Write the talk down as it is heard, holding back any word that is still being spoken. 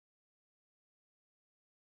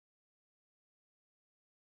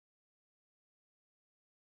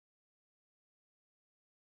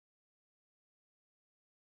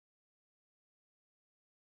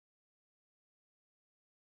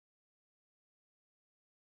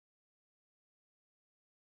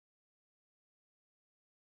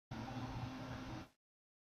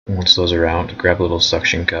Once those are out, grab a little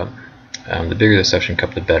suction cup. The bigger the suction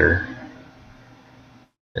cup, the better.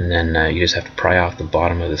 And then you just have to pry off the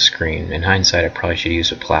bottom of the screen. In hindsight, I probably should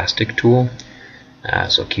use a plastic tool,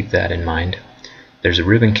 so keep that in mind. There's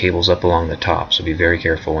ribbon cables up along the top, so be very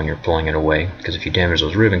careful when you're pulling it away, because if you damage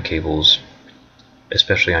those ribbon cables,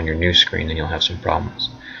 especially on your new screen, then you'll have some problems.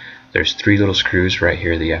 There's 3 little screws right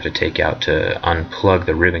here that you have to take out to unplug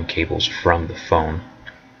the ribbon cables from the phone,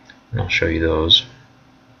 and I'll show you those.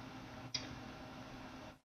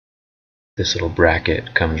 This little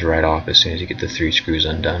bracket comes right off as soon as you get the 3 screws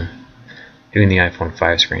undone. Doing the iPhone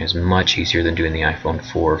 5 screen is much easier than doing the iPhone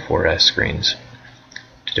 4 or 4S screens.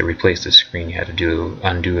 To replace the screen, you have to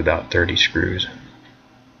undo about 30 screws.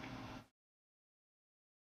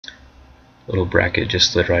 Little bracket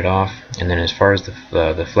just slid right off, and then as far as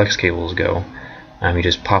the flex cables go, you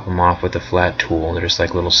just pop them off with a flat tool. They're just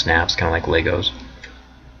like little snaps, kind of like Legos.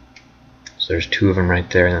 So there's 2 of them right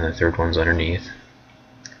there, and then the 3rd one's underneath.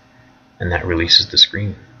 And that releases the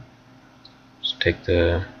screen. So get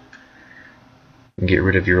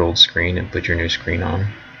rid of your old screen and put your new screen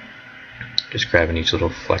on. Just grabbing each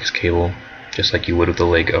little flex cable, just like you would with a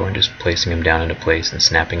Lego, and just placing them down into place and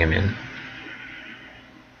snapping them in.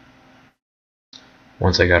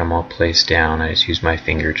 Once I got them all placed down, I just used my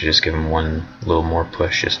finger to just give them one little more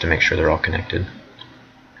push just to make sure they're all connected.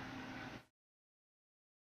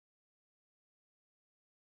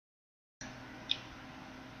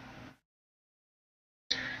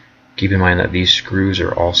 Keep in mind that these screws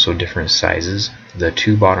are also different sizes. The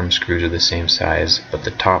 2 bottom screws are the same size, but the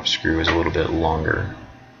top screw is a little bit longer.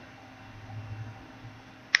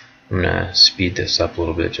 I'm going to speed this up a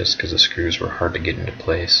little bit just because the screws were hard to get into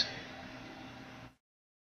place.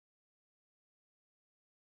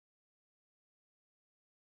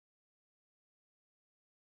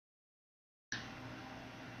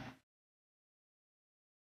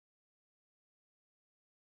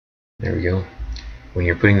 There we go. When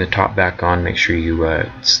you're putting the top back on, make sure you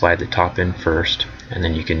slide the top in first, and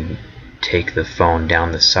then you can take the phone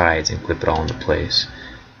down the sides and clip it all into place.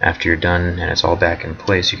 After you're done and it's all back in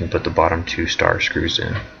place, you can put the bottom 2 star screws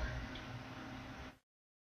in.